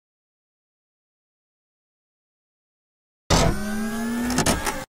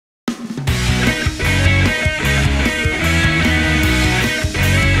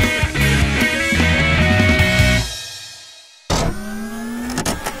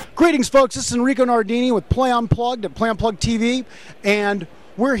Greetings, folks. This is Enrico Nardini with Play Unplugged at Play Unplugged TV, and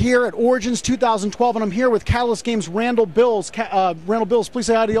we're here at Origins 2012, and I'm here with Catalyst Games' Randall Bills. Randall Bills, please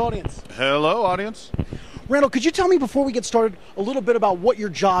say hi to the audience. Hello, audience. Randall, could you tell me before we get started a little bit about what your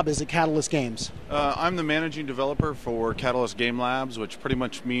job is at Catalyst Games? I'm the managing developer for Catalyst Game Labs, which pretty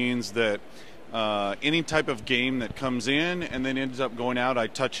much means that any type of game that comes in and then ends up going out, I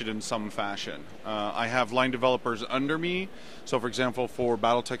touch it in some fashion. I have line developers under me. So, for example, for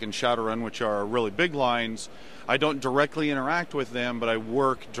Battletech and Shadowrun, which are really big lines, I don't directly interact with them, but I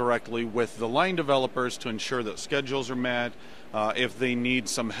work directly with the line developers to ensure that schedules are met. If they need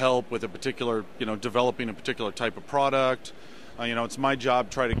some help with a particular, developing a particular type of product, it's my job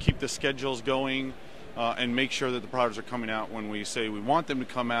to try to keep the schedules going. And make sure that the products are coming out when we say we want them to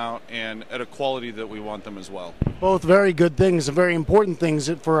come out and at a quality that we want them as well. Both very good things and very important things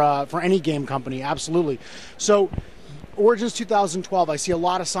for any game company, absolutely. So, Origins 2012, I see a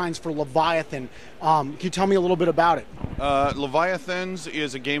lot of signs for Leviathan. Can you tell me a little bit about it? Leviathans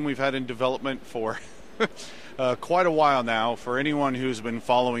is a game we've had in development for quite a while now. For anyone who's been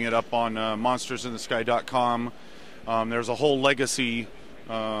following it up on monstersinthesky.com, there's a whole legacy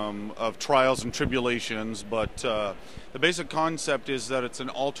of trials and tribulations, but the basic concept is that it's an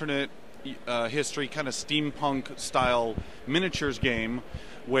alternate history, kind of steampunk style miniatures game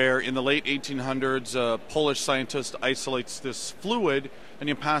where in the late 1800s a Polish scientist isolates this fluid and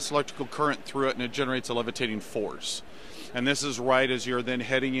you pass electrical current through it and it generates a levitating force. And this is right as you're then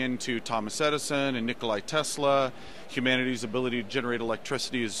heading into Thomas Edison and Nikola Tesla. Humanity's ability to generate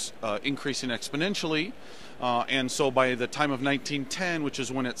electricity is increasing exponentially. And so by the time of 1910, which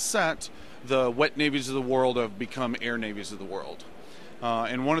is when it's set, the wet navies of the world have become air navies of the world.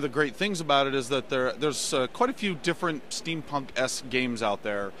 And one of the great things about it is that there's quite a few different steampunk-esque games out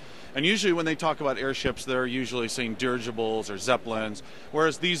there. And usually when they talk about airships, they're usually saying dirigibles or zeppelins,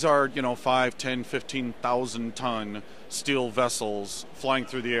 whereas these are, 5, 10, 15,000 ton steel vessels flying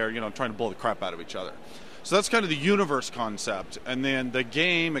through the air, trying to blow the crap out of each other. So that's kind of the universe concept. And then the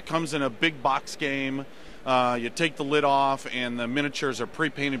game, it comes in a big box game. You take the lid off and the miniatures are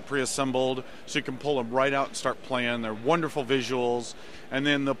pre-painted, pre-assembled, so you can pull them right out and start playing. They're wonderful visuals. And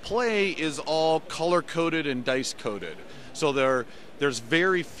then the play is all color-coded and dice-coded. So there's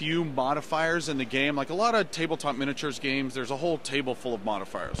very few modifiers in the game. Like a lot of tabletop miniatures games, there's a whole table full of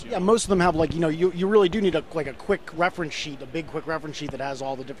modifiers. Yeah, most of them have you really do need a quick reference sheet, a big quick reference sheet that has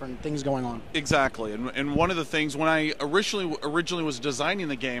all the different things going on. Exactly. And one of the things, when I originally was designing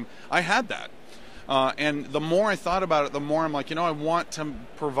the game, I had that. And the more I thought about it, the more I'm like, I want to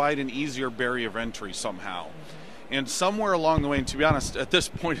provide an easier barrier of entry somehow. And somewhere along the way, and to be honest, at this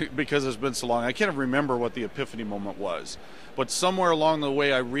point, because it's been so long, I can't remember what the epiphany moment was. But somewhere along the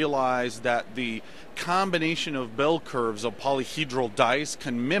way, I realized that the combination of bell curves of polyhedral dice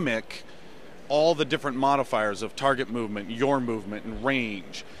can mimic all the different modifiers of target movement, your movement, and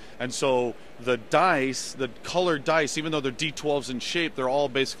range. And so the dice, the colored dice, even though they're D12s in shape, they're all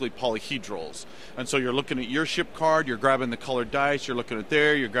basically polyhedrals. And so you're looking at your ship card, you're grabbing the colored dice, you're looking at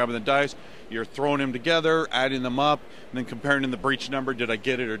there, you're grabbing the dice, you're throwing them together, adding them up, and then comparing in the breach number, did I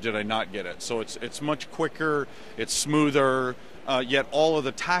get it or did I not get it? So it's much quicker, it's smoother, yet all of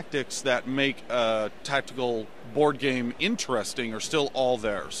the tactics that make a tactical board game interesting are still all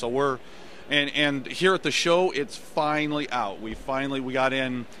there. So and here at the show, it's finally out. We got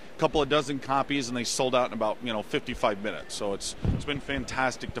in couple of dozen copies and they sold out in about 55 minutes, so it's been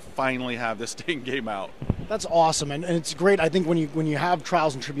fantastic to finally have this dang game out. That's awesome, and it's great. I think when you have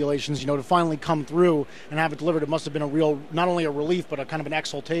trials and tribulations, to finally come through and have it delivered, it must have been a real, not only a relief but a kind of an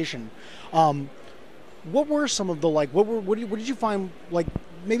exaltation. What were some of the what did you find,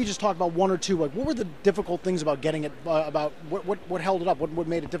 maybe just talk about one or two, what were the difficult things about getting it, about what held it up, what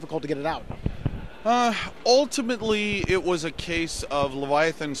made it difficult to get it out? Ultimately, it was a case of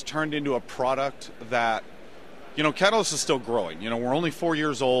Leviathans turned into a product that, Catalyst is still growing. We're only 4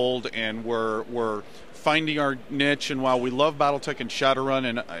 years old, and we're finding our niche. And while we love Battletech and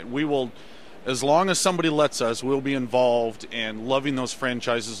Shadowrun, and we will, as long as somebody lets us, we'll be involved and loving those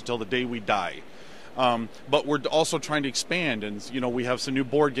franchises until the day we die. But we're also trying to expand, and we have some new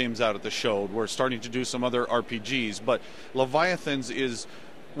board games out at the show. We're starting to do some other RPGs, but Leviathans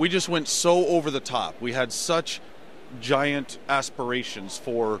we just went so over the top. We had such giant aspirations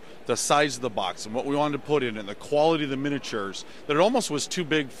for the size of the box and what we wanted to put in and the quality of the miniatures that it almost was too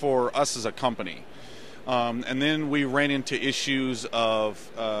big for us as a company. And then we ran into issues of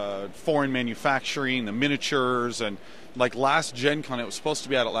foreign manufacturing, the miniatures, and last Gen Con, it was supposed to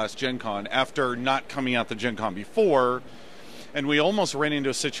be out at last Gen Con. After not coming out the Gen Con before, And we almost ran into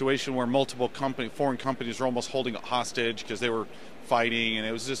a situation where multiple foreign companies were almost holding it hostage because they were fighting, and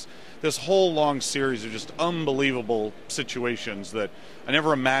it was just this whole long series of just unbelievable situations that I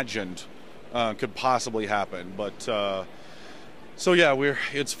never imagined could possibly happen. But so yeah,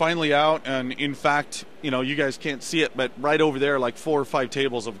 it's finally out, and in fact, you guys can't see it, but right over there, like 4 or 5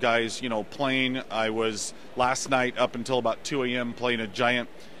 tables of guys, playing. I was last night up until about 2 a.m. playing a giant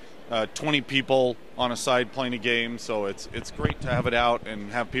 20 people on a side playing a game, so it's great to have it out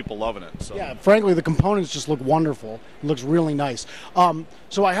and have people loving it. So. Yeah, frankly, the components just look wonderful. It looks really nice.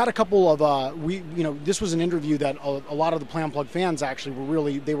 So I had a couple of this was an interview that a lot of the Play Unplugged fans actually were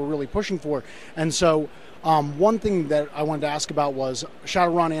really pushing for, and so one thing that I wanted to ask about was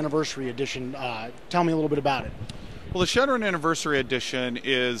Shadowrun Anniversary Edition. Tell me a little bit about it. Well, the Shadowrun Anniversary Edition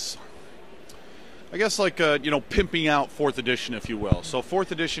is, I guess, like pimping out 4th edition, if you will. So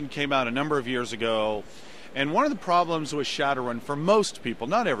 4th edition came out a number of years ago, and one of the problems with Shadowrun for most people,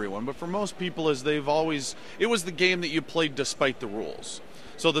 not everyone, but for most people, is it was the game that you played despite the rules.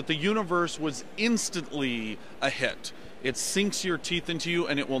 So that the universe was instantly a hit. It sinks your teeth into you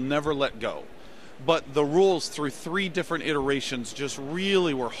and it will never let go. But the rules through 3 different iterations just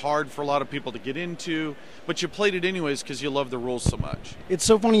really were hard for a lot of people to get into, but you played it anyways because you love the rules so much. It's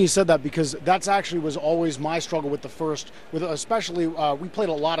so funny you said that, because that's actually was always my struggle with the first, especially we played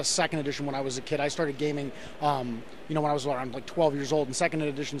a lot of 2nd edition when I was a kid. I started gaming when I was around like 12 years old, and 2nd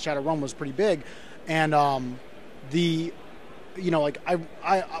edition Shadowrun was pretty big, and we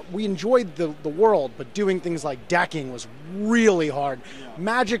enjoyed the world, but doing things like decking was really hard. Yeah.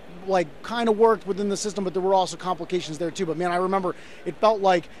 Magic kind of worked within the system, but there were also complications there too. But man, I remember it felt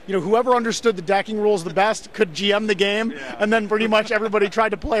like whoever understood the decking rules the best could GM the game, yeah. And then pretty much everybody tried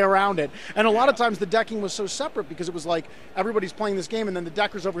to play around it. And a lot of times the decking was so separate because it was like everybody's playing this game, and then the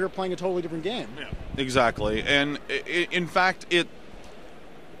deckers over here playing a totally different game. Yeah. Exactly, and in fact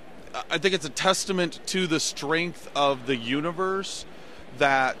I think it's a testament to the strength of the universe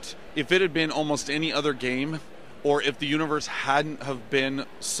that if it had been almost any other game, or if the universe hadn't have been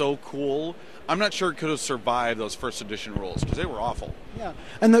so cool, I'm not sure it could have survived those 1st edition rules, because they were awful. Yeah,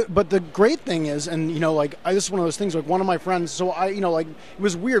 but the great thing is, and this is one of those things. Like one of my friends, so it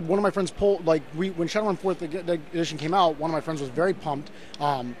was weird. One of my friends pulled when Shadowrun 4th edition came out. One of my friends was very pumped,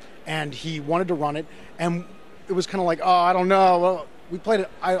 and he wanted to run it, and it was kind of like, oh, I don't know. Well, we played it.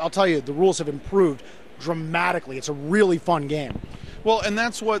 I'll tell you, the rules have improved dramatically. It's a really fun game. Well, and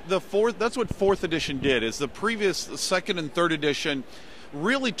that's what 4th edition did. Is the previous 2nd and 3rd edition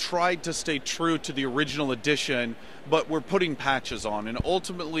really tried to stay true to the original edition, but we're putting patches on. And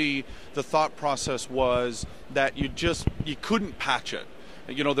ultimately, the thought process was that you couldn't patch it.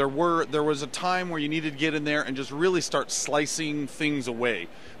 There was a time where you needed to get in there and just really start slicing things away,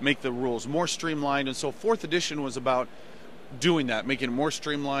 make the rules more streamlined. And so 4th edition was about doing that, making it more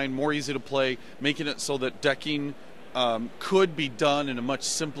streamlined, more easy to play, making it so that decking could be done in a much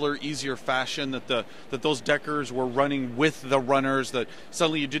simpler, easier fashion, that those deckers were running with the runners, that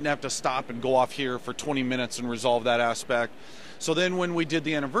suddenly you didn't have to stop and go off here for 20 minutes and resolve that aspect. So then when we did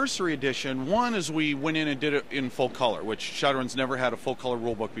the Anniversary Edition, one is we went in and did it in full color, which Shadowrun's never had a full color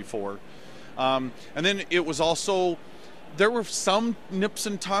rulebook before. And then it was also, there were some nips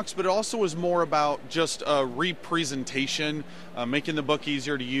and tucks, but it also was more about just a representation, making the book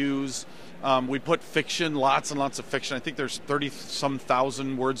easier to use. We put fiction, lots and lots of fiction. I think there's 30-some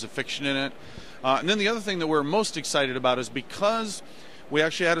thousand words of fiction in it. And then the other thing that we're most excited about is because we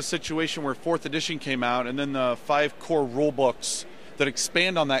actually had a situation where 4th edition came out, and then the 5 core rule books that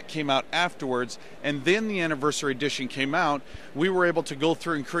expand on that came out afterwards, and then the Anniversary Edition came out, we were able to go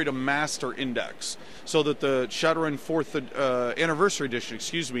through and create a master index so that the Shadowrun 4th Anniversary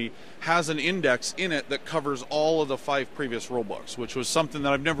Edition, has an index in it that covers all of the 5 previous rulebooks, which was something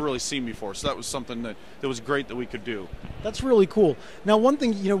that I've never really seen before. So that was something that was great that we could do. That's really cool. Now, one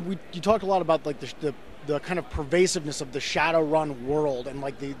thing, you talked a lot about like the kind of pervasiveness of the Shadowrun world, and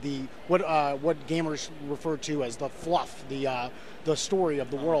like what gamers refer to as the fluff, the story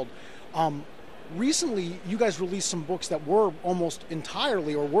of the world. Recently, you guys released some books that were almost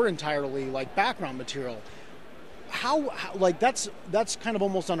entirely like background material. How like that's kind of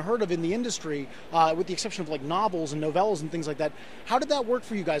almost unheard of in the industry, with the exception of like novels and novellas and things like that. How did that work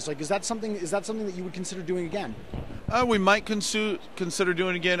for you guys? Like, is that something that you would consider doing again? We might consider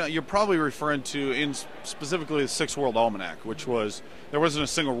doing it again. You're probably referring to specifically the Six World Almanac, which there wasn't a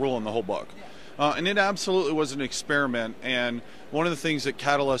single rule in the whole book. And it absolutely was an experiment, and one of the things that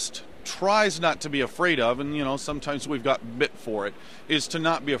Catalyst tries not to be afraid of, and sometimes we've got bit for it, is to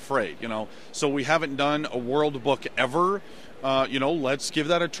not be afraid. So we haven't done a world book ever. Let's give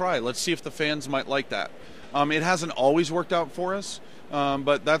that a try. Let's see if the fans might like that. It hasn't always worked out for us,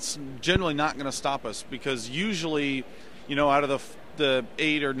 but that's generally not going to stop us, because usually, out of the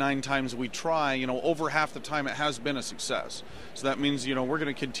 8 or 9 times we try, over half the time it has been a success. So that means, we're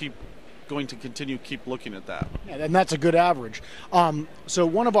going to continue keep looking at that. Yeah, and that's a good average. So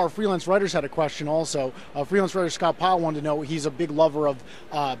one of our freelance writers had a question also. Freelance writer Scott Powell wanted to know, he's a big lover of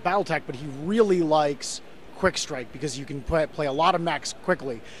Battletech, but he really likes Quick Strike because you can play a lot of mechs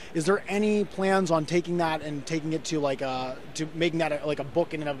quickly. Is there any plans on taking that and taking it to to making that like a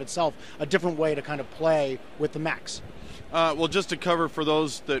book in and of itself, a different way to kind of play with the mechs? Well, just to cover for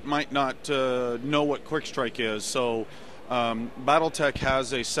those that might not know what Quick Strike is, so Battletech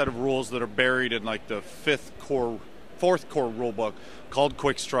has a set of rules that are buried in like the fourth core rulebook called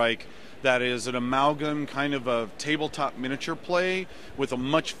Quick Strike. That is an amalgam kind of a tabletop miniature play with a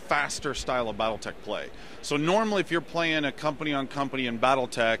much faster style of Battletech play. So normally if you're playing a company on company in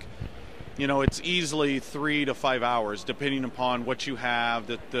Battletech, it's easily 3 to 5 hours, depending upon what you have,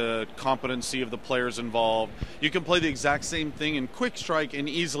 the competency of the players involved. You can play the exact same thing in Quick Strike in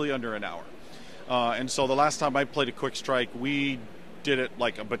easily under an hour. And so the last time I played a Quick Strike, we did it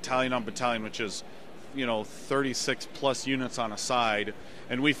like a battalion on battalion, which is 36 plus units on a side,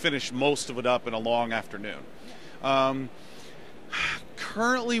 and we finished most of it up in a long afternoon.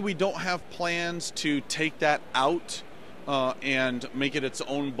 Currently we don't have plans to take that out and make it its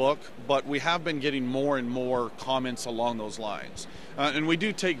own book, but we have been getting more and more comments along those lines. And we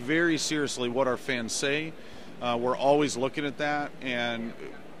do take very seriously what our fans say. We're always looking at that, and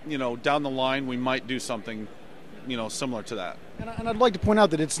down the line we might do something similar to that. And I'd like to point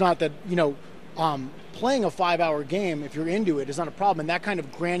out that it's not that playing a 5-hour game, if you're into it, is not a problem. And that kind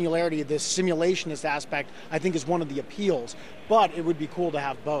of granularity, this simulationist aspect, I think is one of the appeals. But it would be cool to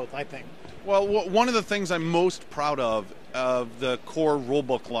have both, I think. Well, one of the things I'm most proud of the core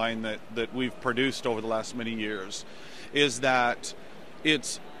rulebook line that we've produced over the last many years is that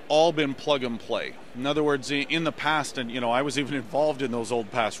it's all been plug and play. In other words, in the past, and I was even involved in those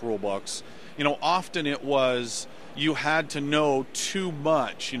old past rulebooks, often it was you had to know too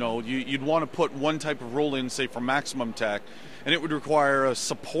much. You'd want to put one type of rule in, say for maximum tech, and it would require a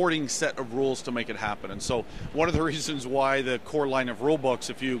supporting set of rules to make it happen. And so one of the reasons why the core line of rule books,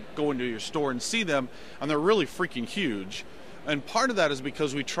 if you go into your store and see them, and they're really freaking huge, and part of that is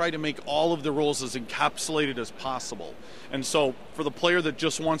because we try to make all of the rules as encapsulated as possible. And so for the player that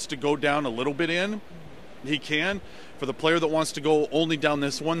just wants to go down a little bit in, he can. For the player that wants to go only down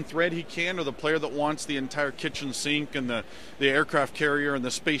this one thread, he can. Or the player that wants the entire kitchen sink and the aircraft carrier and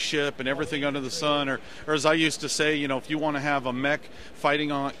the spaceship and everything under the sun. Or as I used to say, if you want to have a mech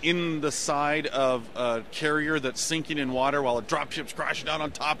fighting in the side of a carrier that's sinking in water while a dropship's crashing down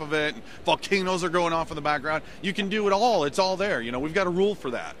on top of it and volcanoes are going off in the background, you can do it all. It's all there. We've got a rule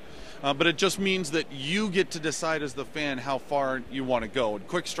for that. But it just means that you get to decide as the fan how far you want to go. And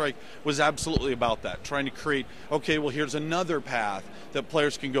Quick Strike was absolutely about that, trying to create, okay, well, here's another path that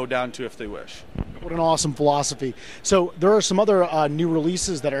players can go down to if they wish. What an awesome philosophy. So there are some other new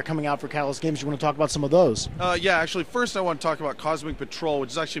releases that are coming out for Catalyst Games. You want to talk about some of those? Yeah, actually, first I want to talk about Cosmic Patrol, which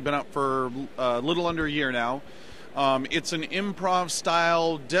has actually been out for a little under a year now. It's an improv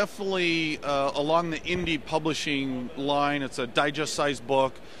style, definitely along the indie publishing line. It's a digest-sized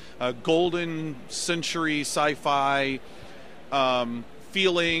book. Golden century sci-fi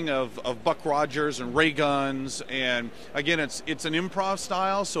feeling of Buck Rogers and ray guns, and again it's an improv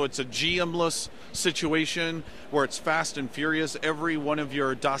style, so it's a GM-less situation where it's fast and furious. Every one of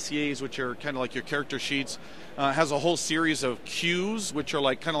your dossiers, which are kind of like your character sheets, has a whole series of cues, which are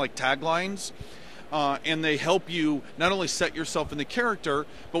kind of like taglines. And they help you not only set yourself in the character,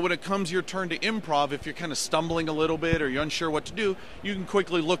 but when it comes your turn to improv, if you're kind of stumbling a little bit or you're unsure what to do, you can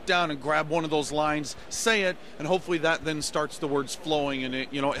quickly look down and grab one of those lines, say it, and hopefully that then starts the words flowing, and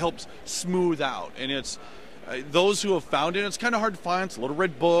it helps smooth out. And it's those who have found it, it's kind of hard to find. It's a little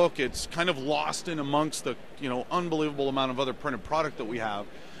red book. It's kind of lost in amongst the unbelievable amount of other printed product that we have.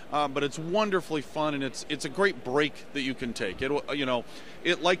 But it's wonderfully fun, and it's a great break that you can take.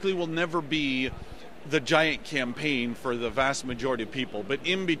 It likely will never be the giant campaign for the vast majority of people, but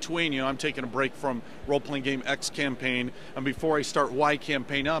in between, I'm taking a break from role-playing game X campaign, and before I start Y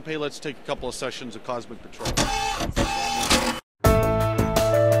campaign up, hey, let's take a couple of sessions of Cosmic Patrol.